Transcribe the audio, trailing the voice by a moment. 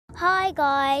Hi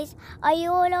guys, are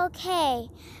you all okay?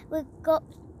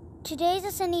 Today's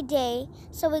a sunny day,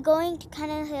 so we're going to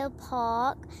Cannon Hill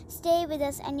Park. Stay with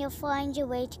us and you'll find your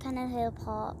way to Cannon Hill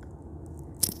Park.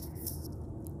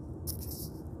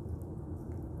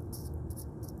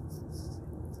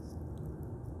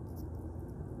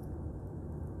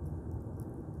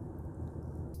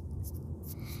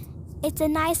 It's a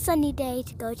nice sunny day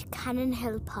to go to Cannon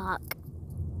Hill Park.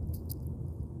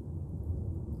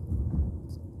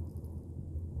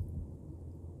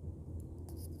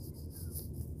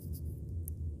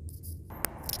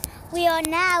 We are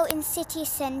now in city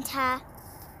centre.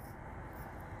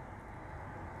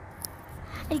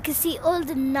 And you can see all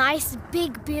the nice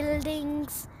big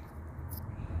buildings.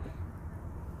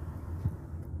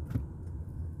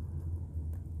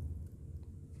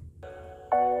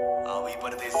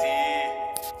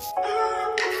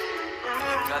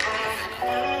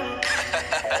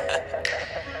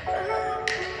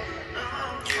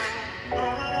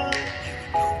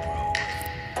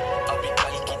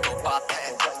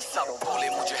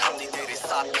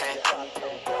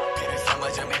 फिर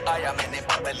समझ में आया मैंने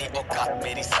बदली औकात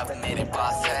मेरी सब मेरे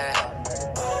पास है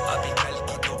अभी कल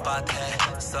की तो बात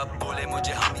है सब बोले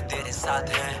मुझे हम ही तेरे साथ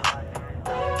हैं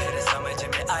फिर समझ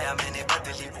में आया मैंने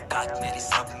बदली औकात मेरी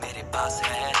सब मेरे पास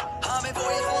है हाँ मैं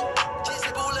वही हूँ जैसे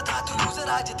बोला था तू लूजर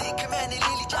आज देख मैंने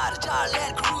ले ली चार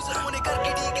लैंड क्रूजर होने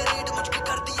करके डिग्रेड मुझको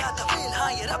कर दिया था फेल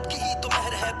हाँ ये रब की ही तो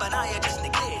मेहर है बनाया जिसने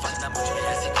ग्रेड वरना मुझे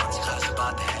ऐसी कौन सी खास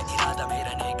बात है इरादा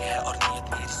मेरा नेक है और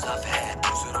नीयत मेरी साफ है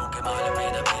दूसरों के माल में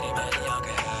ना मेरी मैली आंख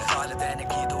है वालिदैन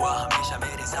की दुआ हमेशा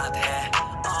मेरे साथ है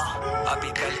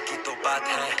अभी कल की तो बात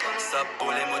है सब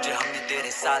बोले मुझे हम भी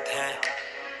तेरे साथ हैं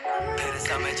फिर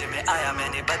समझ में आया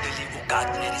मैंने बदली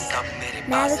औकात मेरी सब मेरे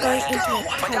पास है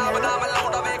पंजाब दा मैं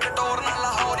लौंडा वे कटोर ना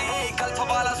लाहौरी गल्फ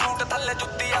वाला सूट थल्ले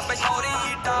जुत्ती है पेशौरी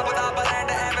टाप दा ब्रांड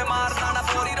है मैं मारदा ना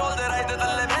बोरी रोल दे राइड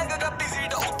थल्ले वेग गप्पी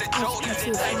सीट उत्ते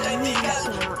चौधरी टाइम दी गल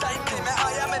टाइम ते मैं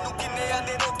आया मैनू किन्ने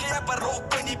आंदे रोके पर रोक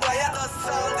कोई नहीं पाया 10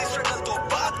 साल दी स्ट्रगल तो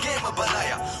बाद गेम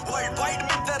बनाया वर्ल्ड वाइड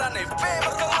में तेरा ने फेम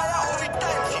कमाया ओवी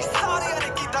टाइम सी सारे ने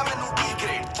कीता मैनू डी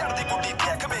ग्रेड चढ़दी गुड्डी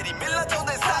देख मेरी मिलना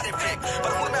चाहंदे सारे फेक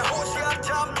पर हुण मैं होशियार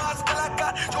जामबाज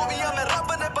कलाकार जो भी है मैं रब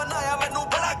ने बनाया मैनू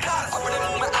बड़ा खास अपने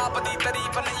मुंह में आप दी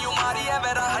तारीफ नहीं उमारी है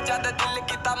मेरा हजाद दिल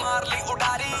कीता मार ली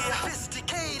उडारी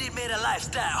Sophisticated मेरा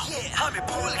लाइफस्टाइल हमें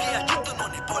भूल गया कितनों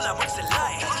ने बोला मुझसे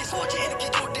लाए इनकी सोच इनकी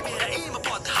छोटी मेरा एम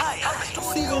बहुत हाई हमें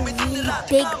स्टूडियो में दिन रात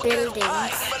big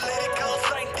buildings.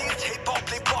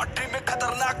 में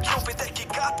खतरनाक क्यों पे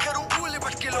तहकीकात करूं भूले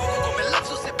भटके लोगों को मैं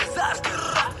लफ्जों से बेजार कर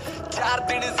 4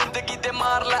 दिन जिंदगी दे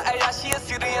मार ला अयाशी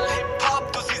असली रियल हिप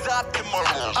हॉप तुसी जात के मोड़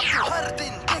अब हर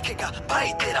दिन देखेगा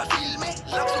भाई तेरा फील में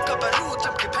लफ्जों का बारूद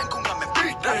जम के फेंकूंगा मैं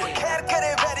बीट में खैर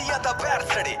करे वेरिया दा पैर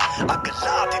सड़े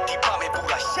अगला दी पावे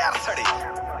पूरा शहर सड़े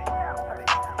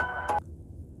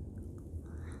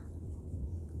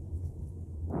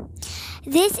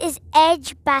This is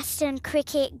Edgbaston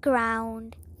Cricket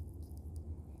Ground.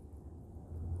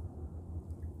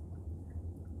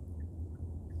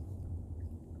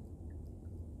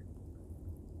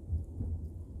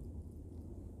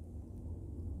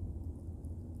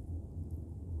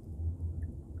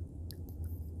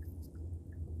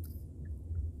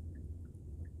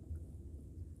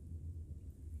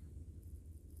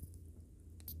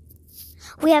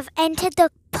 We have entered the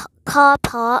car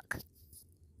park.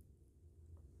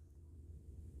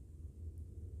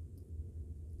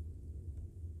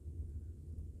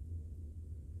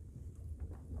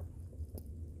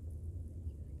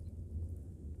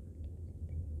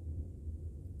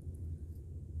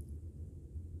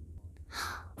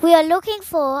 We are looking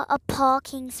for a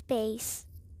parking space.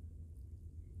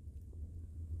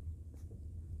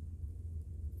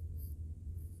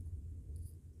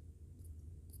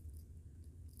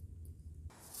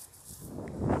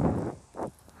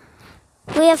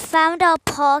 We have found our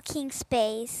parking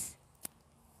space.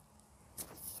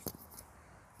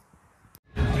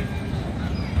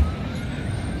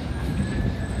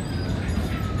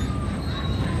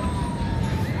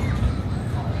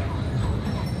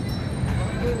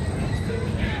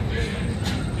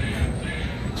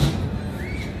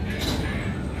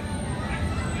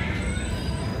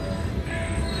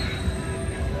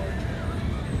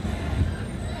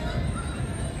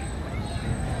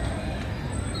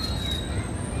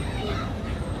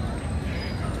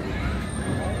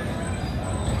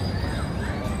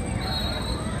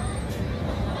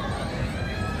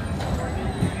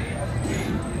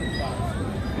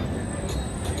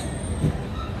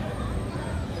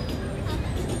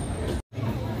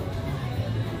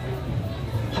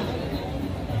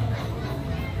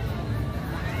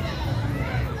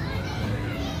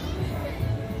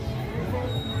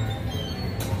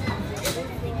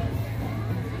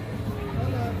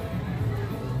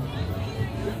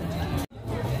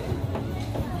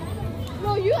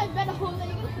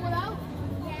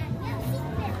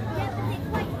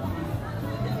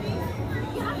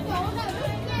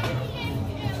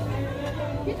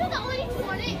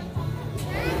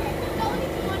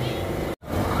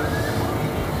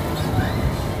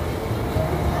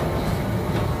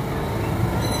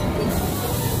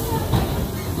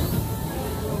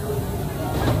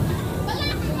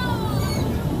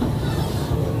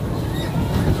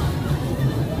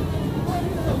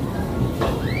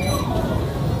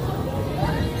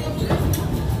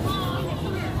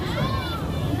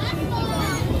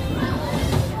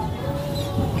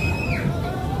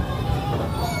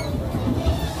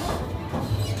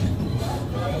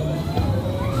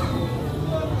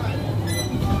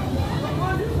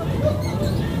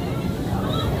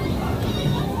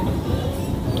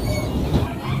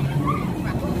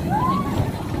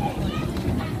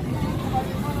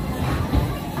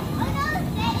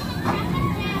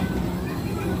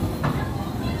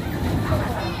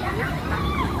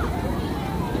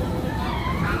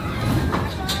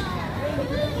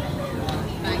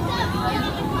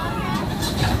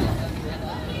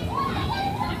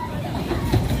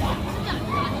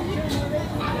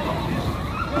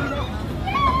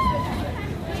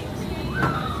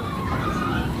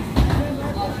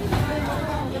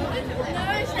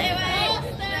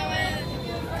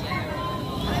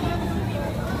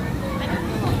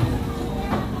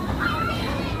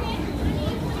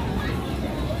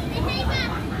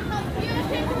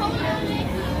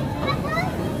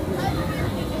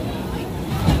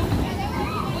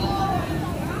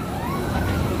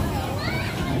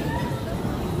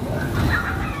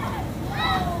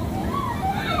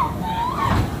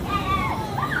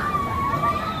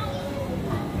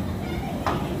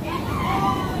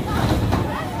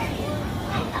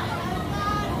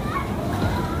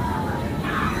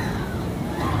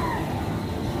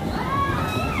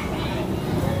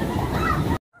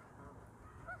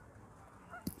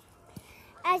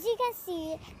 As you can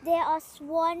see, there are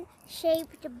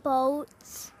swan-shaped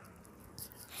boats.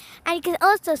 And you can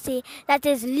also see that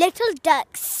there's little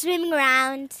ducks swimming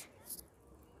around.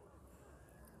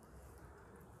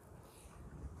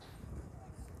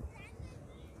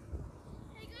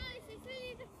 Hey guys, it's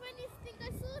really the funniest thing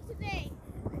I saw today.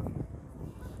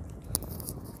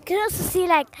 You can also see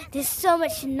like there's so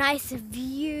much nice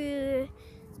view.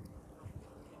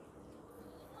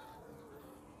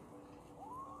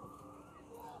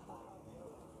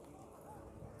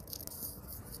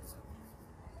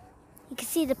 You can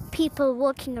see the people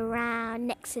walking around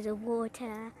next to the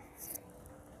water.